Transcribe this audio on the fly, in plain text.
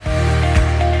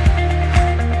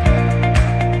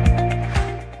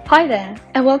Hi there,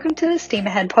 and welcome to the STEAM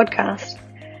Ahead podcast.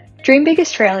 Dream Big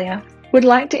Australia would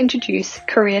like to introduce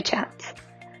Career Chats,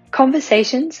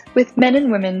 conversations with men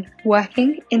and women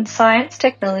working in science,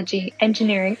 technology,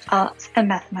 engineering, arts, and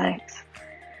mathematics.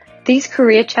 These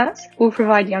career chats will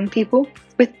provide young people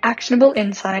with actionable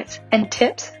insights and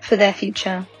tips for their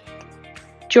future.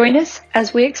 Join us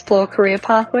as we explore career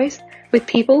pathways with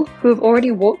people who have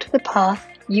already walked the path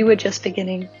you were just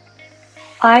beginning.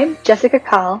 I'm Jessica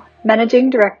Carl,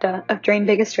 Managing Director of Dream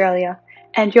Big Australia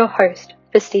and your host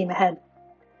for STEAM Ahead.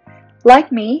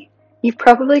 Like me, you've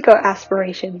probably got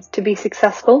aspirations to be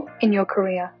successful in your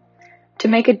career, to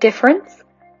make a difference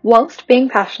whilst being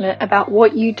passionate about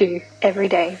what you do every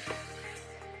day.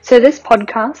 So this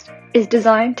podcast is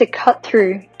designed to cut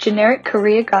through generic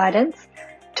career guidance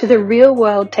to the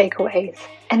real-world takeaways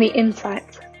and the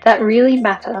insights that really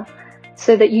matter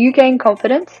so that you gain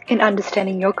confidence in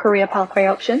understanding your career pathway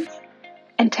options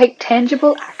and take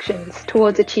tangible actions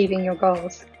towards achieving your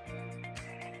goals.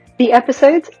 The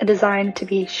episodes are designed to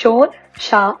be short,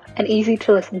 sharp, and easy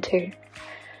to listen to.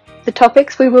 The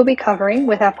topics we will be covering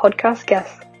with our podcast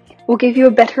guests will give you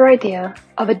a better idea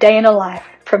of a day in a life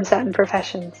from certain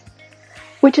professions,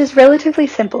 which is relatively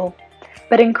simple,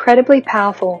 but incredibly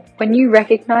powerful when you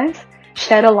recognize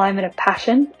shared alignment of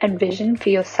passion and vision for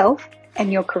yourself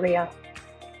and your career.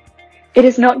 It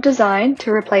is not designed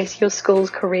to replace your school's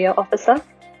career officer,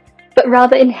 but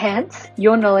rather enhance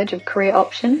your knowledge of career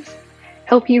options,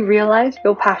 help you realize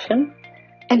your passion,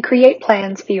 and create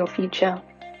plans for your future.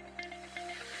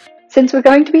 Since we're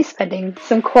going to be spending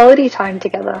some quality time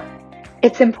together,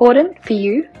 it's important for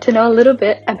you to know a little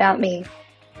bit about me.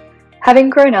 Having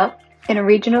grown up in a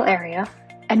regional area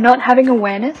and not having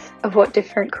awareness of what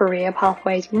different career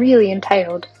pathways really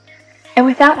entailed, and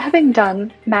without having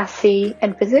done Maths C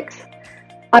and physics,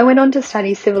 I went on to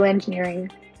study civil engineering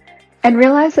and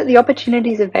realised that the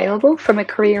opportunities available from a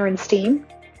career in STEAM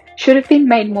should have been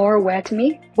made more aware to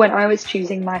me when I was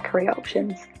choosing my career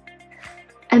options.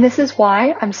 And this is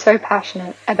why I'm so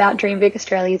passionate about Dream Big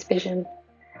Australia's vision,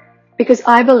 because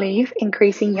I believe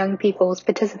increasing young people's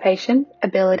participation,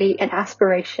 ability and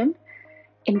aspiration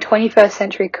in 21st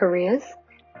century careers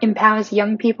empowers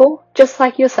young people just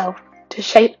like yourself to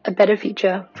shape a better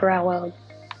future for our world.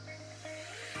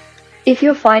 If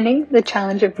you're finding the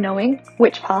challenge of knowing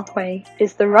which pathway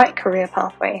is the right career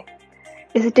pathway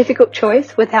is a difficult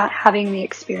choice without having the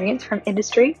experience from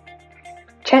industry,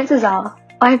 chances are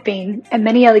I've been, and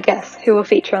many other guests who will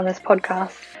feature on this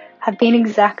podcast, have been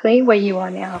exactly where you are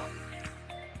now.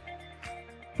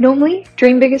 Normally,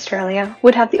 Dream Big Australia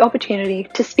would have the opportunity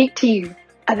to speak to you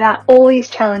about all these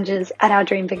challenges at our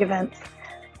Dream Big events,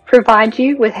 provide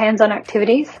you with hands-on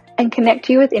activities, and connect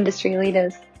you with industry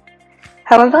leaders.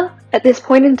 However, at this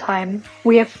point in time,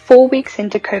 we are 4 weeks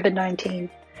into COVID-19,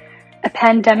 a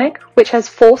pandemic which has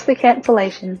forced the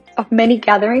cancellation of many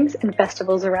gatherings and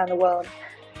festivals around the world,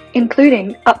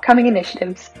 including upcoming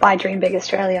initiatives by Dream Big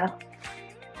Australia.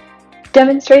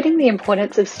 Demonstrating the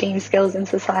importance of STEAM skills in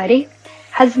society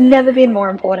has never been more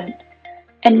important,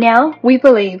 and now we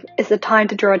believe is the time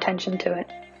to draw attention to it,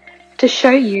 to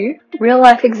show you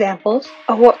real-life examples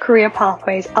of what career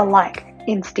pathways are like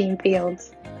in STEAM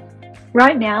fields.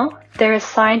 Right now, there are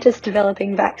scientists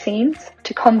developing vaccines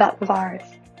to combat the virus,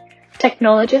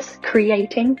 technologists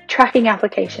creating tracking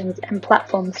applications and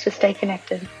platforms to stay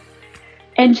connected,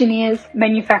 engineers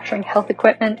manufacturing health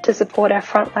equipment to support our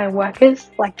frontline workers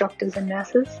like doctors and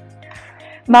nurses,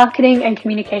 marketing and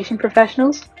communication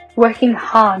professionals working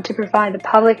hard to provide the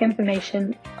public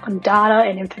information on data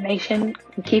and information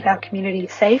and keep our community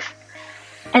safe,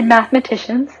 and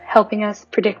mathematicians helping us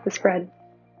predict the spread.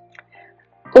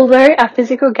 Although our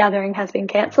physical gathering has been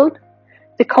cancelled,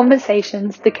 the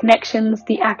conversations, the connections,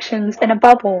 the actions, and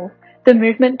above all, the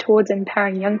movement towards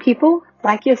empowering young people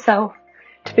like yourself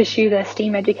to pursue their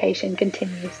STEAM education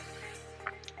continues.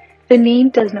 The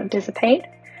need does not dissipate,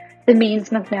 the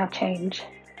means must now change.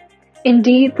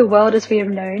 Indeed, the world as we have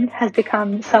known has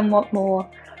become somewhat more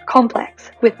complex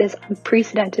with this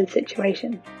unprecedented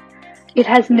situation. It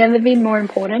has never been more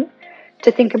important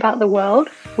to think about the world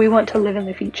we want to live in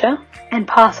the future and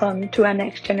pass on to our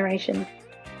next generation.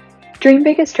 Dream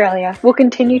Big Australia will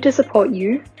continue to support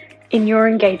you in your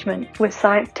engagement with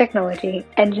science, technology,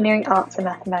 engineering, arts and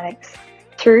mathematics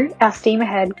through our STEAM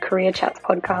Ahead Career Chats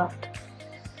podcast.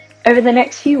 Over the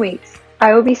next few weeks,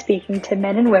 I will be speaking to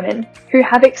men and women who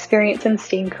have experience in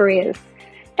STEAM careers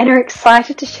and are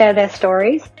excited to share their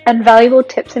stories and valuable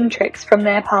tips and tricks from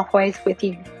their pathways with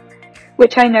you,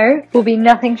 which I know will be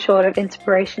nothing short of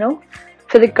inspirational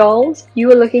for the goals you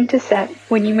are looking to set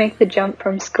when you make the jump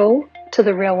from school to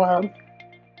the real world.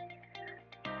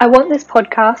 I want this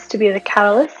podcast to be the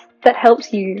catalyst that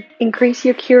helps you increase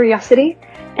your curiosity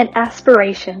and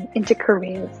aspiration into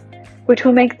careers, which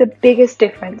will make the biggest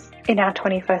difference in our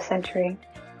 21st century.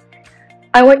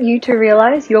 I want you to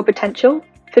realize your potential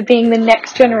for being the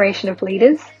next generation of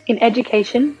leaders in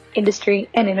education, industry,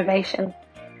 and innovation.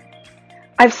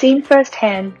 I've seen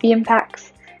firsthand the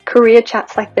impacts career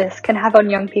chats like this can have on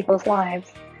young people's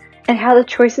lives, and how the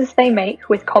choices they make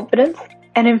with confidence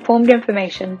and informed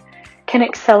information can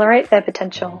accelerate their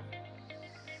potential.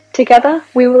 Together,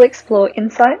 we will explore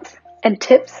insights and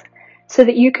tips so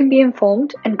that you can be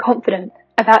informed and confident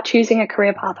about choosing a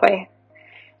career pathway,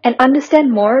 and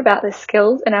understand more about the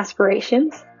skills and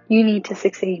aspirations you need to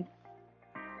succeed.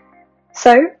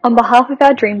 So, on behalf of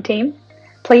our dream team,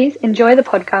 please enjoy the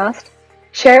podcast,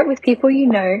 share it with people you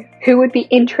know who would be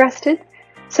interested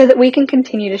so that we can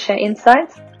continue to share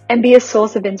insights and be a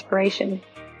source of inspiration.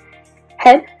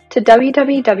 Head to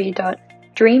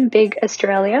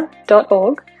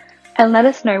www.dreambigaustralia.org and let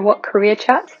us know what career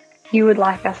chats you would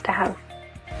like us to have.